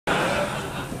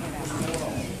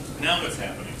now what's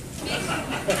happening?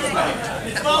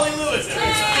 It's Molly Lewis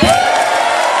every time.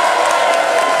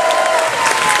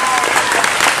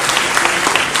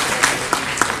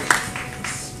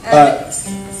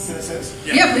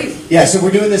 Yeah, please. Yeah, so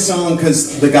we're doing this song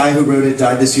because the guy who wrote it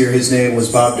died this year. His name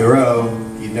was Bob Dorough.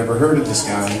 You've never heard of this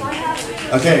guy.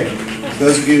 Okay,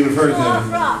 those of you who've heard of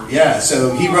him. Yeah,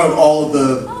 so he wrote all of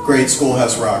the great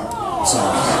Schoolhouse Rock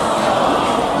songs.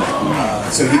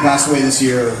 So he passed away this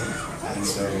year, and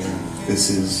so this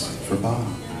is for Bob.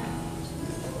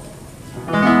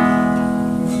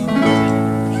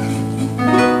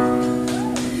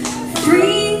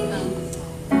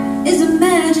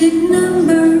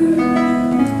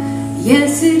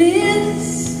 Yes, it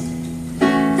is.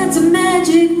 That's a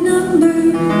magic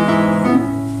number.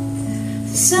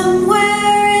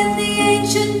 Somewhere in the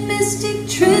ancient mystic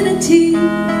trinity,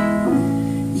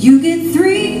 you get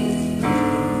 3.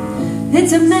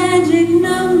 It's a magic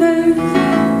number.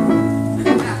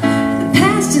 The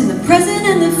past and the present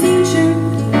and the future,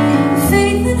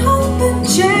 faith and hope and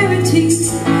charity,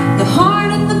 the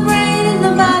heart and the brain and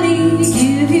the body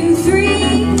give you 3.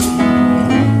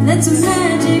 That's a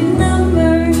magic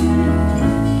number.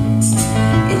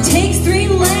 It takes 3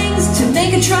 legs to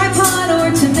make a tripod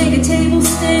or to make a table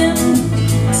stand.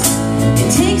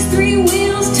 It takes 3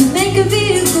 wheels to make a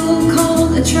vehicle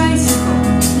called a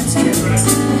tricycle. That's true.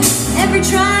 Every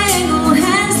triangle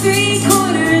has 3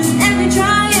 corners. Every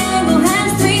triangle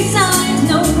has 3 sides.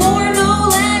 No more, no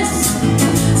less.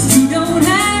 You don't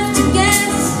have to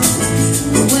guess.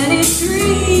 But when it's 3,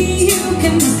 you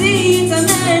can see it's a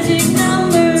magic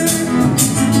number.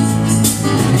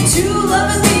 2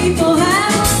 loving people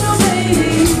have a little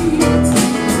baby.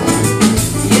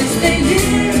 Yes, they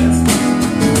did.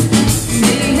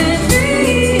 They had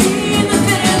 3 in the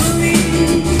family.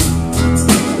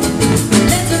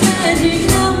 That's a magic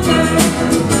number.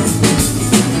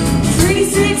 3,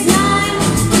 6, 9,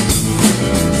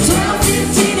 12,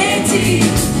 15, 18,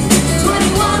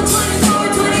 21, 24,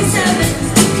 27,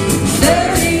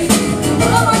 30.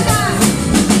 One more time.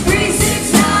 3,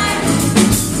 6, 9.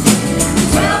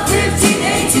 12, 15,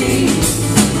 18,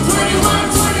 21,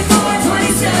 24,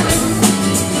 27,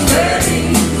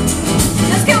 30.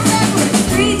 Let's go backwards.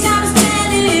 3 times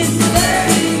 10 is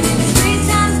 30. 3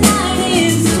 times 9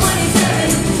 is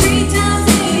 27. 3 times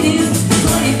 8 is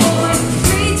 24.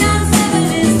 3 times 7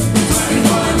 is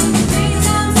 21. 3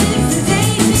 times 6 is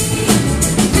 18.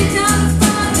 3 times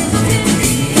 5 is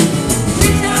 15.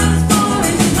 3 times 4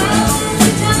 is 12.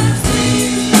 3 times 3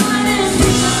 is 9. And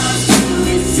 3 times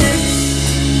 2 is 6.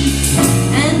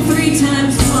 And 3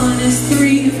 times 1 is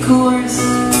 3, of course.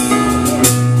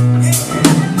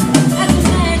 That's a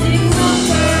magic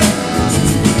number.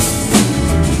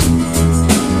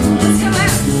 Let's come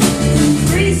out.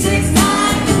 3, 6, 9,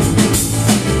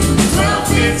 12,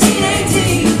 15,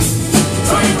 18,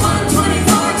 21,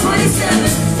 24, 27,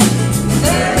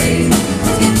 30.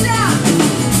 Let's get down.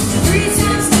 3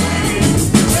 times 10 is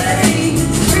 30.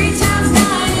 3 times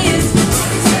 9 is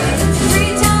 27.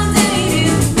 3 times 8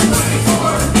 is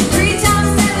 24. 3 times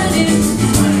 7 is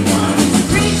 21.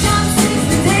 3 times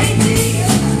 6 is 18.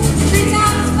 3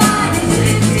 times 5 is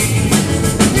 15.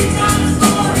 3 times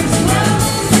 4 is 12.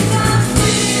 And 3 times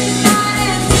 3 is 9.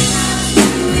 And 3 times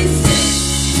 2 is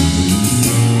 6.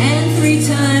 And 3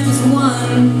 times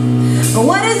 1.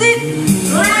 What is it?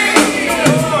 3!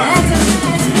 That's a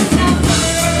magic number.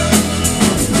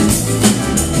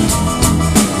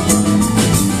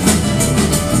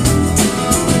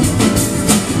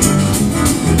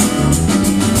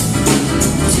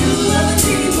 2 loving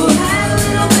people had a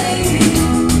little baby.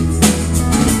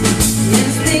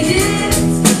 Yes, they did.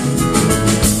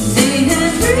 They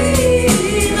had 3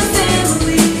 in the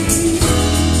family.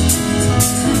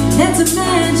 That's a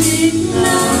magic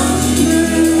number.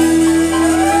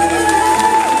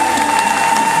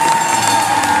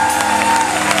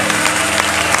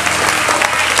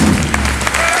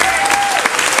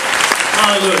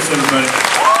 Molly Lewis, everybody.